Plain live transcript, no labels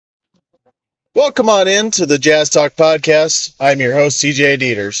Welcome on in to the Jazz Talk Podcast. I'm your host, CJ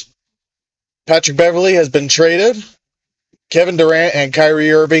Dieters. Patrick Beverley has been traded. Kevin Durant and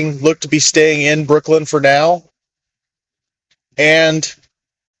Kyrie Irving look to be staying in Brooklyn for now. And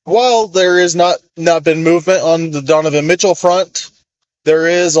while there is not been movement on the Donovan Mitchell front, there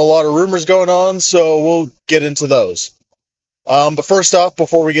is a lot of rumors going on, so we'll get into those. But first off,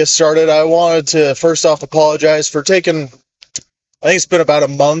 before we get started, I wanted to first off apologize for taking, I think it's been about a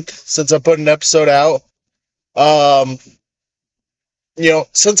month since I put an episode out.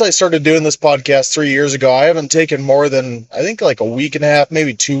 Since I started doing this podcast 3 years ago, I haven't taken more than, I think, like a week and a half,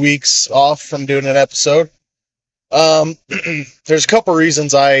 maybe 2 weeks off from doing an episode. There's a couple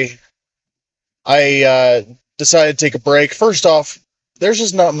reasons I decided to take a break. First off, there's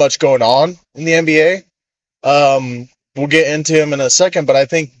just not much going on in the NBA. We'll get into him in a second, but I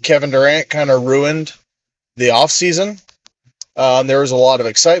think Kevin Durant kind of ruined the offseason. There was a lot of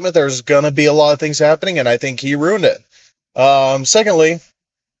excitement. There's going to be a lot of things happening, and I think he ruined it. Secondly,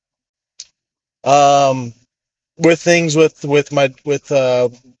 with things with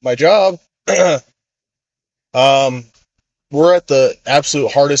my job, we're at the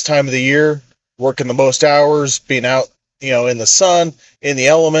absolute hardest time of the year, working the most hours, being out, in the sun, in the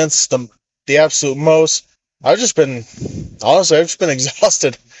elements, the absolute most. I've just been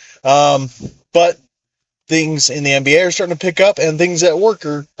exhausted. But things in the NBA are starting to pick up, and things at work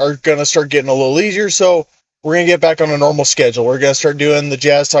are going to start getting a little easier. So we're going to get back on a normal schedule. We're going to start doing the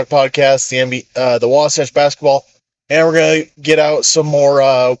Jazz Talk podcast, the Wasatch basketball, and we're going to get out some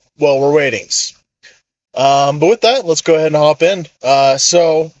more, we're waitings. But with that, let's go ahead and hop in.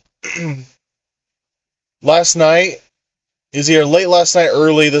 So last night, is either late last night,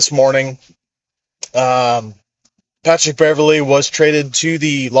 early this morning, Patrick Beverley was traded to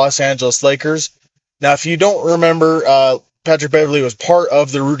the Los Angeles Lakers. Now, if you don't remember, Patrick Beverley was part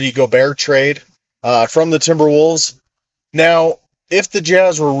of the Rudy Gobert trade from the Timberwolves. Now, if the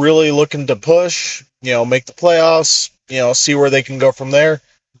Jazz were really looking to push, make the playoffs, see where they can go from there,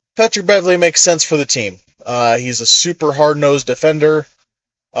 Patrick Beverley makes sense for the team. He's a super hard-nosed defender.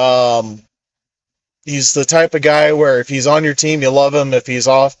 He's the type of guy where if he's on your team, you love him. If he's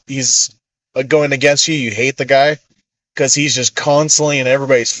going against you, you hate the guy because he's just constantly in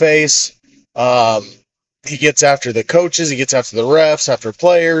everybody's face. He gets after the coaches, he gets after the refs, after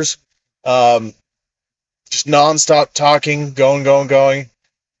players, just nonstop talking, going,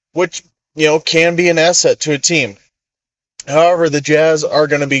 which, can be an asset to a team. However, the Jazz are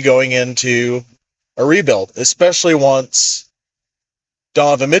going to be going into a rebuild, especially once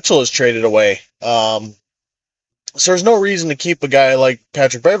Donovan Mitchell is traded away. So there's no reason to keep a guy like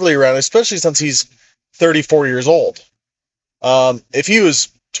Patrick Beverley around, especially since he's 34 years old. If he was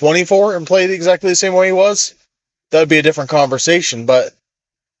 24 and played exactly the same way he was, that would be a different conversation. But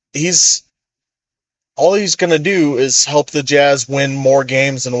all he's going to do is help the Jazz win more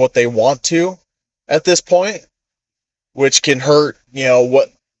games than what they want to at this point, which can hurt,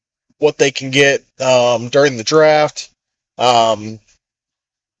 what they can get during the draft. So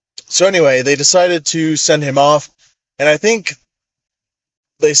anyway, they decided to send him off, and I think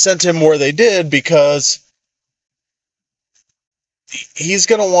they sent him where they did because he's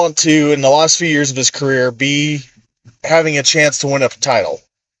going to want to, in the last few years of his career, be having a chance to win a title.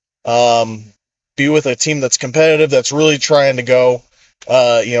 Be with a team that's competitive, that's really trying to go,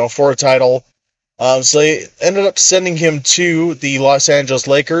 for a title. So they ended up sending him to the Los Angeles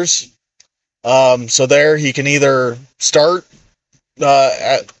Lakers. So there he can either start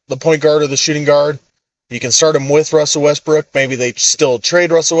at the point guard or the shooting guard. You can start him with Russell Westbrook. Maybe they still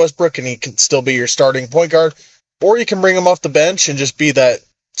trade Russell Westbrook and he can still be your starting point guard. Or you can bring him off the bench and just be that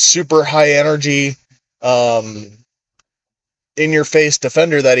super high energy, in-your-face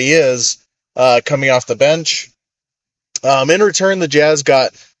defender that he is, coming off the bench. In return, the Jazz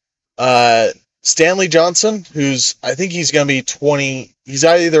got Stanley Johnson, I think he's going to be 20. He's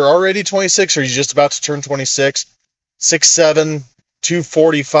either already 26 or he's just about to turn 26. 6'7",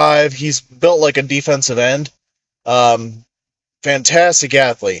 245. He's built like a defensive end. Fantastic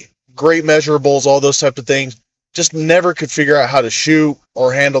athlete. Great measurables, all those type of things. Just never could figure out how to shoot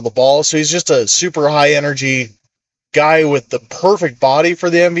or handle the ball. So he's just a super high energy guy with the perfect body for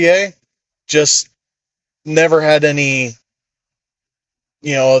the NBA. Just never had any,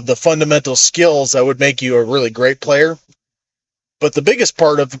 the fundamental skills that would make you a really great player. But the biggest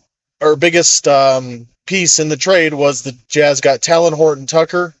piece in the trade was the Jazz got Talen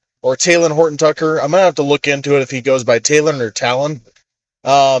Horton-Tucker, or Talen Horton-Tucker. I'm going to have to look into it if he goes by Talen or Talon.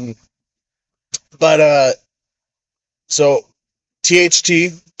 So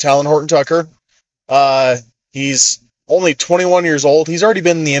THT, Talen Horton-Tucker, he's only 21 years old. He's already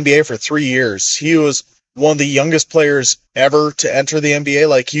been in the NBA for 3 years. He was one of the youngest players ever to enter the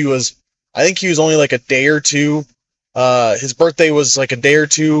NBA. I think he was only like a day or two. His birthday was like a day or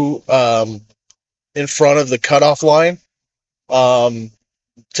two in front of the cutoff line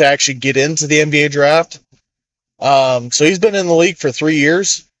to actually get into the NBA draft. So he's been in the league for 3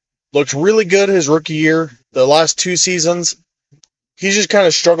 years. Looked really good his rookie year. The last 2 seasons, he's just kind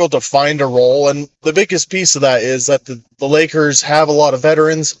of struggled to find a role. And the biggest piece of that is that the Lakers have a lot of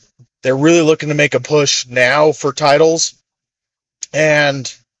veterans. They're really looking to make a push now for titles.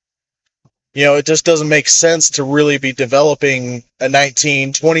 And, it just doesn't make sense to really be developing a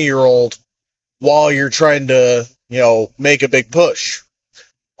 19, 20-year-old while you're trying to, make a big push.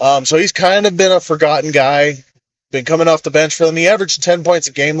 So he's kind of been a forgotten guy. Been coming off the bench for them. He averaged 10 points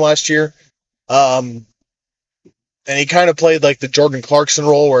a game last year. And he kind of played like the Jordan Clarkson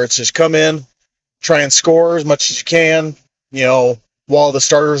role where it's just come in, try and score as much as you can, while the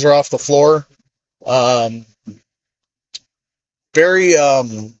starters are off the floor. Very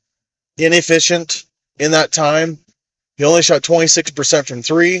inefficient in that time. He only shot 26% from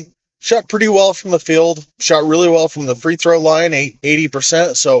 3. Shot pretty well from the field. Shot really well from the free throw line,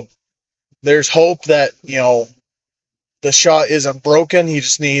 80%. So there's hope that, the shot isn't broken. He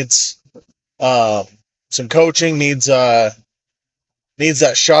just needs some coaching, needs that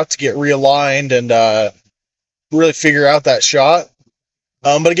shot to get realigned and really figure out that shot.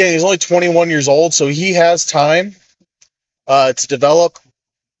 But again, he's only 21 years old, so he has time to develop.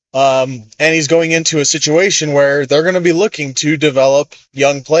 And he's going into a situation where they're going to be looking to develop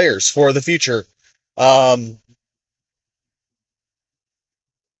young players for the future.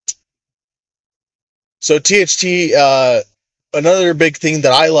 So THT, another big thing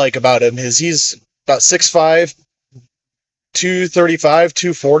that I like about him is he's about 6'5", 235,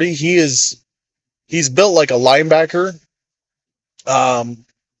 240. He's built like a linebacker.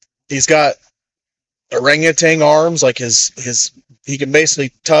 He's got orangutan arms, like he can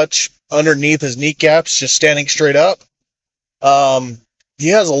basically touch underneath his kneecaps, just standing straight up. He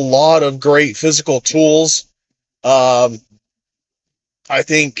has a lot of great physical tools. I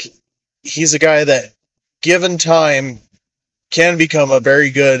think he's a guy that, given time, can become a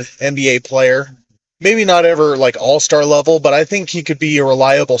very good NBA player. Maybe not ever like all-star level, but I think he could be a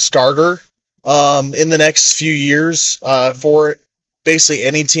reliable starter in the next few years for basically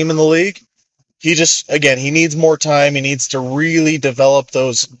any team in the league. He just, again, he needs more time. He needs to really develop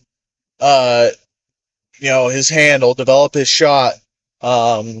those, his handle, develop his shot,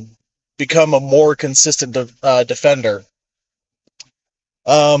 become a more consistent defender.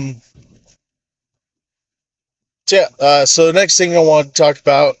 So the next thing I want to talk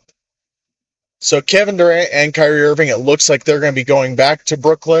about, so Kevin Durant and Kyrie Irving, it looks like they're going to be going back to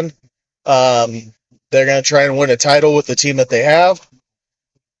Brooklyn. They're going to try and win a title with the team that they have,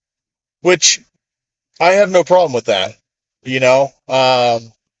 which I have no problem with that. They'll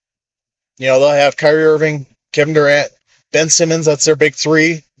have Kyrie Irving, Kevin Durant, Ben Simmons, that's their big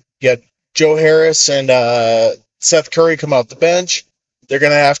 3. You got Joe Harris and Seth Curry come off the bench. They're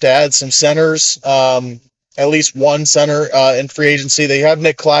going to add some centers, at least one center in free agency. They have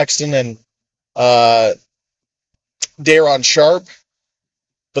Nick Claxton and Daron Sharp,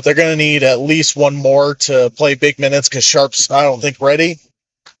 but they're going to need at least one more to play big minutes because Sharp's, I don't think, ready.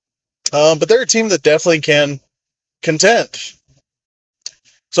 But they're a team that definitely can contend.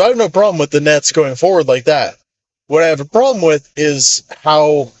 So I have no problem with the Nets going forward like that. What I have a problem with is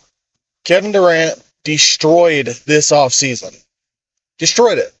how Kevin Durant destroyed this offseason.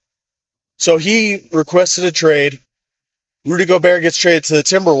 Destroyed it. So he requested a trade. Rudy Gobert gets traded to the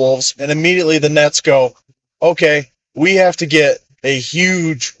Timberwolves, and immediately the Nets go, okay, we have to get a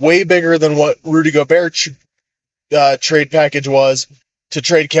huge, way bigger than what Rudy Gobert trade package was to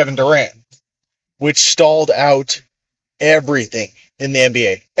trade Kevin Durant, which stalled out everything in the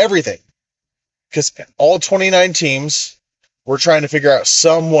NBA. Everything. Because all 29 teams were trying to figure out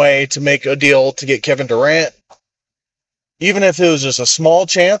some way to make a deal to get Kevin Durant. Even if it was just a small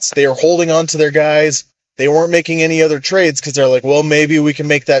chance, they were holding on to their guys. They weren't making any other trades because they're like, well, maybe we can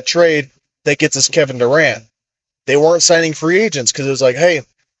make that trade that gets us Kevin Durant. They weren't signing free agents because it was like, hey,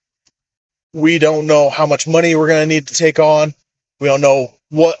 we don't know how much money we're going to need to take on. We don't know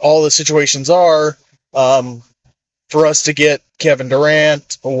what all the situations are for us to get Kevin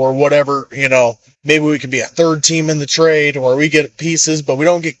Durant or whatever. Maybe we can be a third team in the trade or we get pieces, but we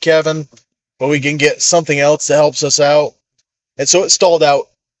don't get Kevin, but we can get something else that helps us out. And so it stalled out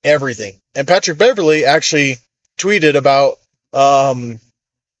everything. And Patrick Beverley actually tweeted about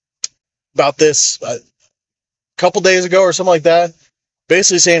this a couple days ago or something like that,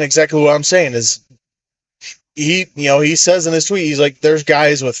 basically saying exactly what I'm saying is he says in his tweet, he's like, there's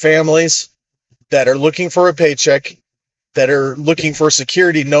guys with families that are looking for a paycheck, that are looking for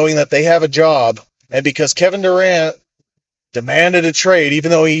security, knowing that they have a job. And because Kevin Durant demanded a trade,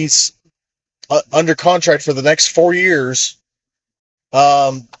 even though he's under contract for the next 4 years,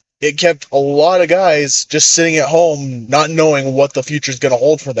 it kept a lot of guys just sitting at home, not knowing what the future is going to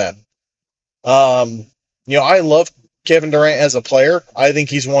hold for them. I love Kevin Durant as a player. I think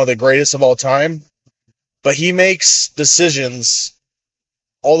he's one of the greatest of all time. But he makes decisions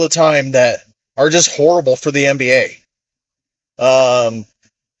all the time that are just horrible for the NBA.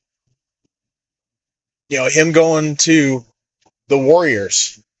 Him going to the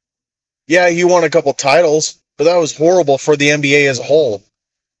Warriors. Yeah, he won a couple titles, but that was horrible for the NBA as a whole.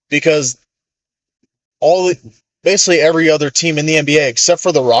 Because basically every other team in the NBA, except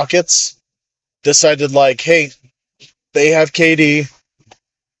for the Rockets, decided hey, they have KD.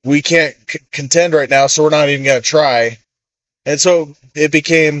 We can't contend right now, so we're not even going to try. And so it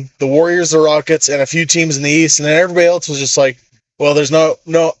became the Warriors, the Rockets, and a few teams in the East, and then everybody else was just like, well, there's no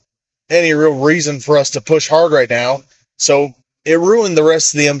any real reason for us to push hard right now. So it ruined the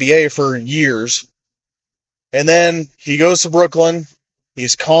rest of the NBA for years. And then he goes to Brooklyn.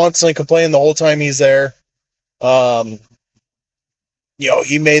 He's constantly complaining the whole time he's there.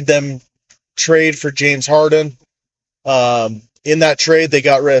 He made them trade for James Harden. In that trade, they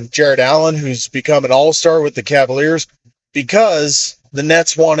got rid of Jared Allen, who's become an all-star with the Cavaliers, because the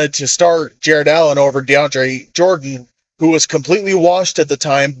Nets wanted to start Jared Allen over DeAndre Jordan, who was completely washed at the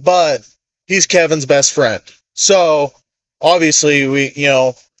time, but he's Kevin's best friend. So, obviously,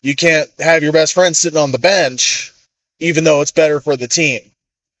 you can't have your best friend sitting on the bench, even though it's better for the team.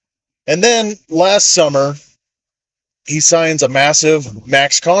 And then, last summer, he signs a massive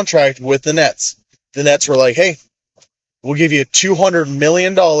max contract with the Nets. The Nets were like, hey, we'll give you $200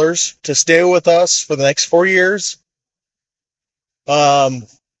 million to stay with us for the next 4 years. And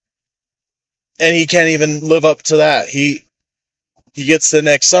he can't even live up to that. He gets to the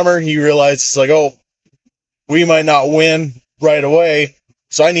next summer, he realizes, oh, we might not win right away,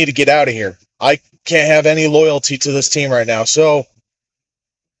 so I need to get out of here. I can't have any loyalty to this team right now. So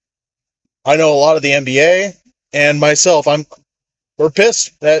I know a lot of the NBA and myself, we're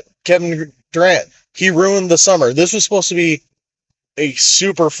pissed at Kevin Durant. He ruined the summer. This was supposed to be a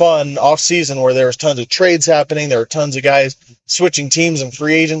super fun offseason where there was tons of trades happening. There were tons of guys switching teams in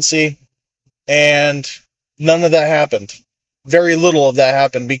free agency. And none of that happened. Very little of that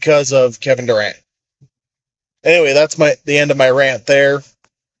happened because of Kevin Durant. Anyway, that's the end of my rant there.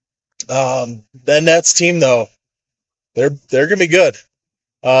 The Nets team, though, they're going to be good.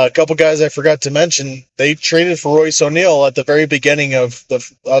 A couple guys I forgot to mention, they traded for Royce O'Neal at the very beginning of the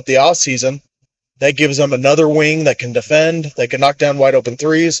offseason. That gives them another wing that can defend, that can knock down wide open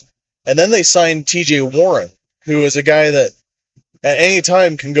threes. And then they signed TJ Warren, who is a guy that at any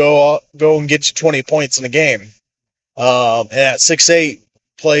time can go and get you 20 points in a game. And at 6'8",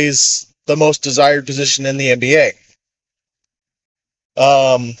 plays the most desired position in the NBA.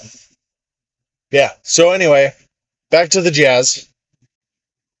 So anyway, back to the Jazz.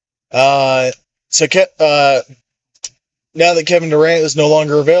 Now that Kevin Durant is no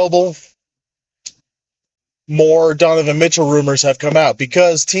longer available, more Donovan Mitchell rumors have come out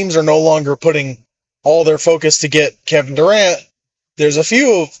because teams are no longer putting all their focus to get Kevin Durant. There's a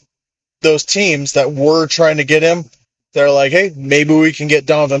few of those teams that were trying to get him. They're like, hey, maybe we can get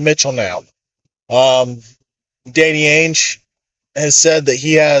Donovan Mitchell now. Danny Ainge has said that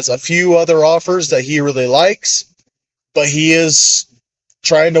he has a few other offers that he really likes, but he is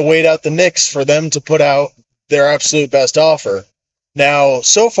trying to wait out the Knicks for them to put out their absolute best offer. Now,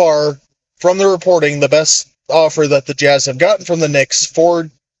 so far, from the reporting, the best offer that the Jazz have gotten from the Knicks for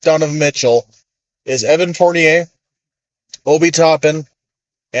Donovan Mitchell is Evan Fournier, Obi Toppin,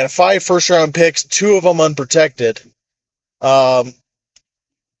 and 5 first-round picks, 2 of them unprotected, for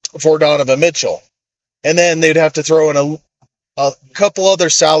Donovan Mitchell. And then they'd have to throw in a couple other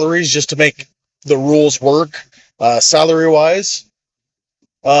salaries just to make the rules work, salary-wise.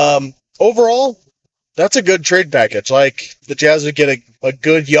 Overall, that's a good trade package. The Jazz would get a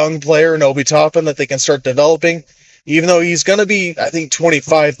good young player in Obi Toppin that they can start developing, even though he's going to be, I think,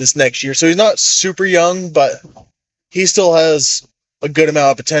 25 this next year. So he's not super young, but he still has a good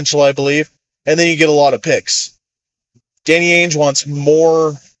amount of potential, I believe. And then you get a lot of picks. Danny Ainge wants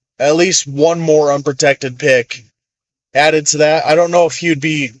at least one more unprotected pick added to that. I don't know if he'd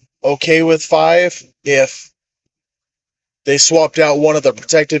be okay with 5 if they swapped out one of the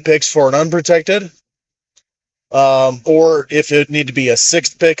protected picks for an unprotected. Or if it would need to be a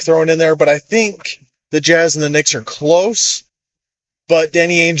 6th pick thrown in there. But I think the Jazz and the Knicks are close. But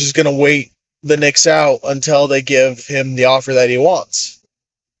Danny Ainge is going to wait the Knicks out until they give him the offer that he wants.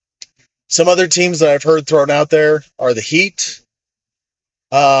 Some other teams that I've heard thrown out there are the Heat.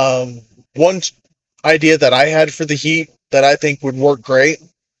 One idea that I had for the Heat that I think would work great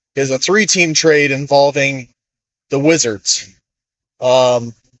is a 3-team trade involving the Wizards.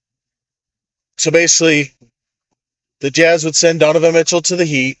 So basically, the Jazz would send Donovan Mitchell to the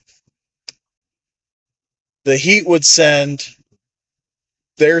Heat. The Heat would send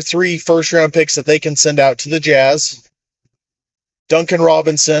their 3 first-round picks that they can send out to the Jazz. Duncan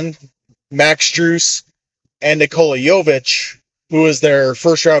Robinson, Max Strus, and Nikola Jovic, who is their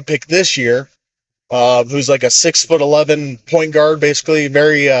first-round pick this year, who's like a 6'11" point guard, basically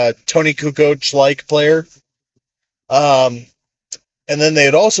very Tony Kukoc-like player. And then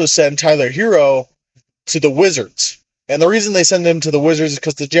they'd also send Tyler Hero to the Wizards. And the reason they send him to the Wizards is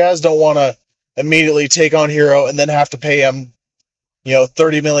because the Jazz don't want to immediately take on Hero and then have to pay him,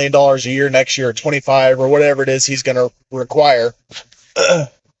 $30 million a year next year, or 25 or whatever it is he's going to require.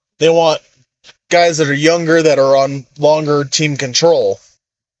 They want guys that are younger, that are on longer team control.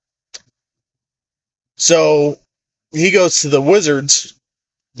 So he goes to the Wizards.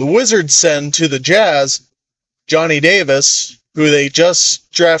 The Wizards send to the Jazz Johnny Davis, who they just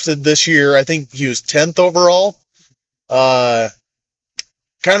drafted this year. I think he was 10th overall.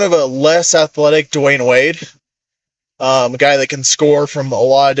 Kind of a less athletic Dwayne Wade. A guy that can score from a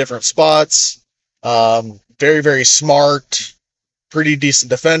lot of different spots. Very, very smart. Pretty decent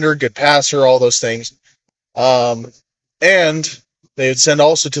defender. Good passer. All those things. And they would send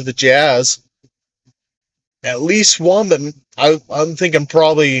also to the Jazz at least one, but I'm thinking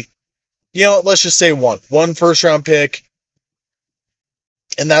probably, let's just say one. One first-round pick.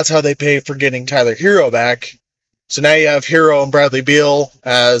 And that's how they pay for getting Tyler Hero back. So now you have Hero and Bradley Beal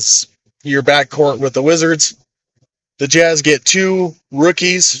as your backcourt with the Wizards. The Jazz get 2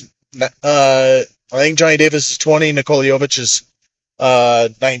 rookies. I think Johnny Davis is 20. Nikola Jovic is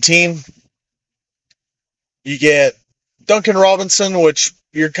 19. You get Duncan Robinson, which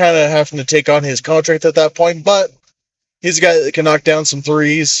you're kind of having to take on his contract at that point, but he's a guy that can knock down some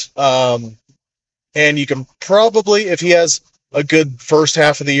threes. And you can probably, if he has a good first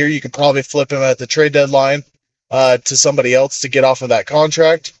half of the year, you can probably flip him at the trade deadline to somebody else to get off of that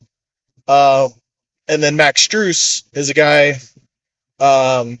contract. And then Max Strus is a guy,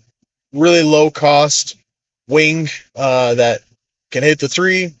 really low cost wing that can hit the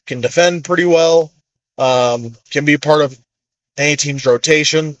 3, can defend pretty well, can be part of any team's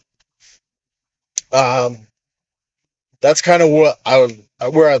rotation. That's kind of what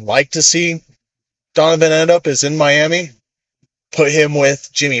where I'd like to see Donovan end up, is in Miami. Put him with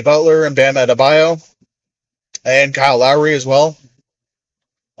Jimmy Butler and Bam Adebayo and Kyle Lowry as well.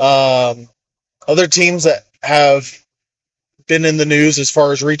 Other teams that have been in the news as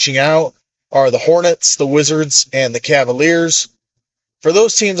far as reaching out are the Hornets, the Wizards, and the Cavaliers. For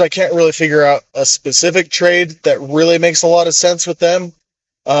those teams, I can't really figure out a specific trade that really makes a lot of sense with them.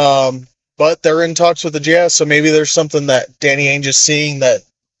 But they're in talks with the Jazz, so maybe there's something that Danny Ainge is seeing that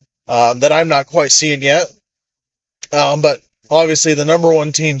I'm not quite seeing yet. But obviously the number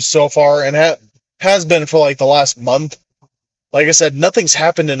one team so far, and has been for like the last month. Like I said, nothing's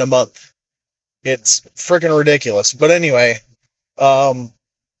happened in a month. It's freaking ridiculous. But anyway,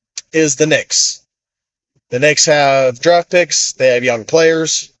 is the Knicks. The Knicks have draft picks. They have young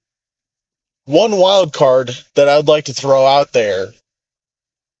players. One wild card that I'd like to throw out there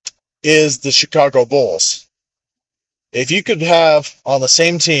is the Chicago Bulls. If you could have on the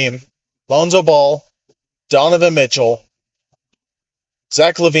same team Lonzo Ball, Donovan Mitchell,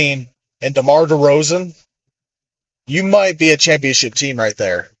 Zach LaVine, and DeMar DeRozan, you might be a championship team right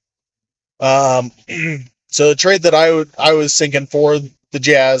there. So the trade that I was thinking for the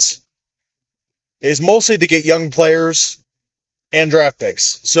Jazz is mostly to get young players and draft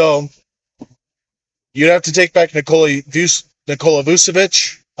picks. So you'd have to take back Nikola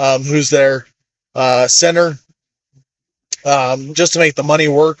Vucevic, who's their center, just to make the money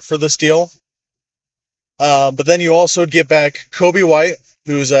work for this deal. But then you also get back Kobe White,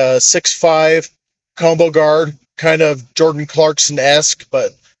 who's a 6'5" combo guard, kind of Jordan Clarkson-esque,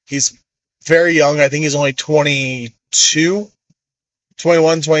 but he's very young. I think he's only 21,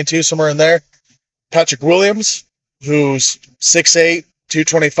 22, somewhere in there. Patrick Williams, who's 6'8",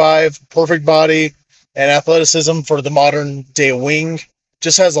 225, perfect body and athleticism for the modern day wing.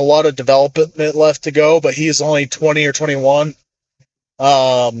 Just has a lot of development left to go, but he's only 20 or 21.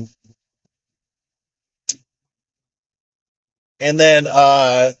 And then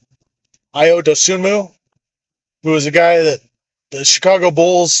Ayo Dosunmu, who was a guy that the Chicago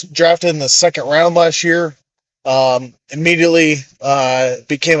Bulls drafted in the second round last year. Immediately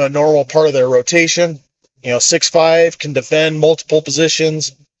became a normal part of their rotation. 6'5", can defend multiple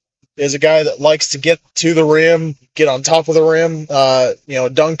positions, is a guy that likes to get to the rim, get on top of the rim.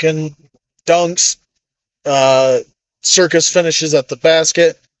 Duncan dunks, circus finishes at the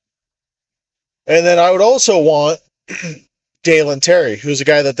basket. And then I would also want Dalen Terry, who's a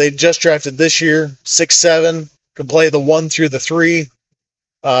guy that they just drafted this year, 6'7", can play the 1 through the 3.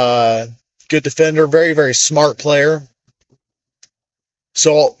 Good defender, very, very smart player.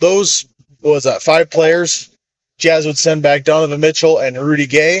 So those, 5 players? Jazz would send back Donovan Mitchell and Rudy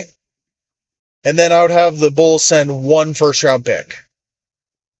Gay. And then I would have the Bulls send 1 first-round pick.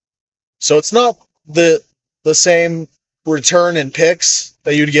 So it's not the same return in picks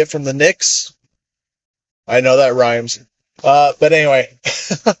that you'd get from the Knicks. I know that rhymes. But anyway.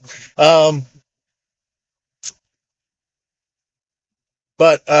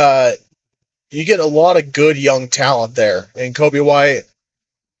 But you get a lot of good young talent there. In Kobe White,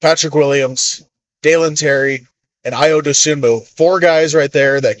 Patrick Williams, Dalen Terry, and Ayo Dosunmu. 4 guys right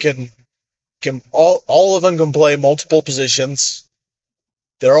there that can all of them can play multiple positions.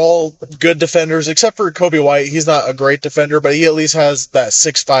 They're all good defenders, except for Kobe White. He's not a great defender, but he at least has that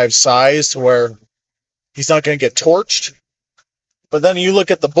 6'5" size to where he's not going to get torched. But then you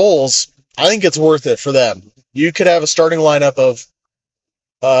look at the Bulls, I think it's worth it for them. You could have a starting lineup of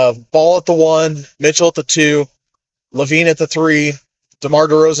Ball at the 1, Mitchell at the 2, Levine at the 3, DeMar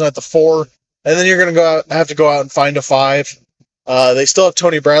DeRozan at the 4, and then you're going to have to go out and find a 5. They still have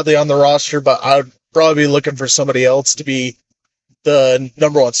Tony Bradley on the roster, but I would probably be looking for somebody else to be the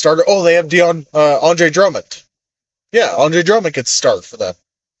number 1 starter. Oh, they have Andre Drummond. Yeah, Andre Drummond could start for them.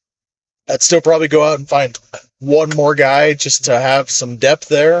 I'd still probably go out and find one more guy just to have some depth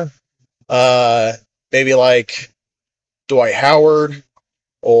there. Maybe like Dwight Howard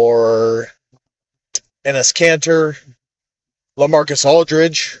or Enes Kanter, LaMarcus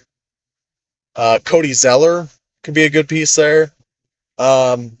Aldridge, Cody Zeller could be a good piece there.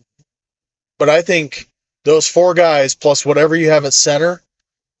 But I think those 4 guys plus whatever you have at center,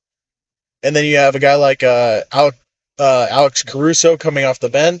 and then you have a guy like Alex Caruso coming off the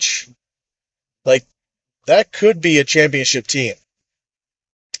bench, like that could be a championship team.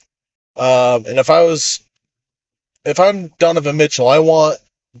 And if I'm Donovan Mitchell, I want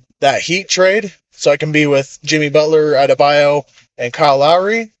that Heat trade so I can be with Jimmy Butler, Adebayo, and Kyle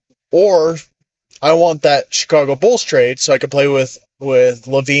Lowry, or I want that Chicago Bulls trade so I can play with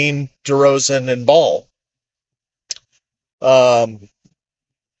Levine, DeRozan, and Ball.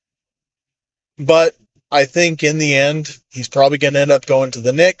 But I think in the end, he's probably going to end up going to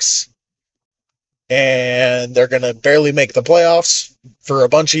the Knicks, and they're going to barely make the playoffs for a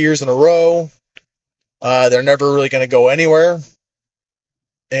bunch of years in a row. They're never really going to go anywhere.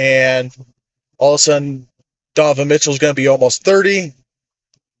 And all of a sudden, Donovan Mitchell's going to be almost 30,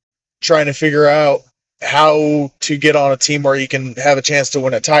 trying to figure out how to get on a team where he can have a chance to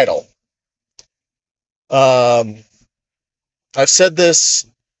win a title. I've said this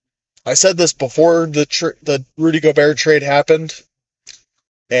before the Rudy Gobert trade happened,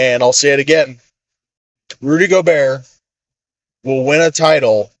 and I'll say it again. Rudy Gobert will win a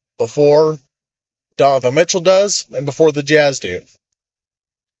title before Donovan Mitchell does and before the Jazz do.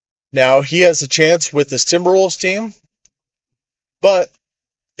 Now, he has a chance with this Timberwolves team, but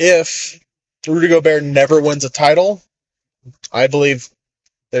if Rudy Gobert never wins a title, I believe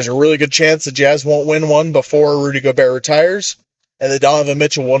there's a really good chance the Jazz won't win one before Rudy Gobert retires, and that Donovan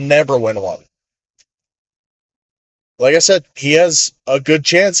Mitchell will never win one. Like I said, he has a good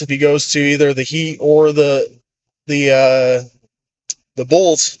chance if he goes to either the Heat or the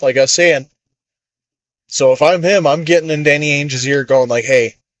Bulls, like I was saying. So if I'm him, I'm getting in Danny Ainge's ear going like,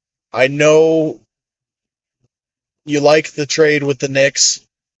 hey, I know you like the trade with the Knicks,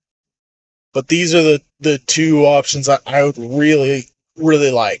 but these are the 2 options I would really,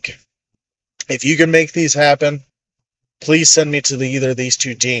 really like. If you can make these happen, please send me to either of these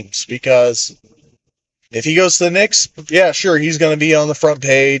 2 teams, because if he goes to the Knicks, yeah, sure, he's going to be on the front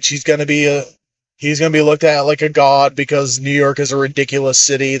page. He's going to be looked at like a god because New York is a ridiculous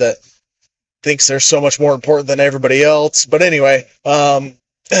city that thinks they're so much more important than everybody else. But anyway,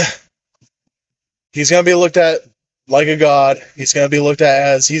 he's going to be looked at like a god. He's going to be looked at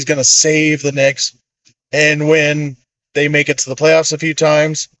as he's going to save the Knicks. And when they make it to the playoffs a few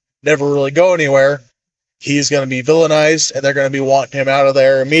times, never really go anywhere, he's going to be villainized, and they're going to be wanting him out of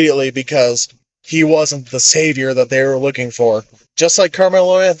there immediately because he wasn't the savior that they were looking for. Just like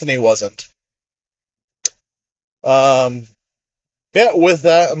Carmelo Anthony wasn't. Yeah, with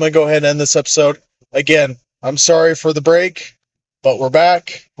that, I'm going to go ahead and end this episode. Again, I'm sorry for the break, but we're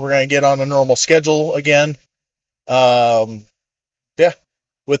back. We're going to get on a normal schedule again. Yeah,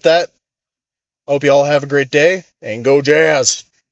 with that, hope you all have a great day and go Jazz.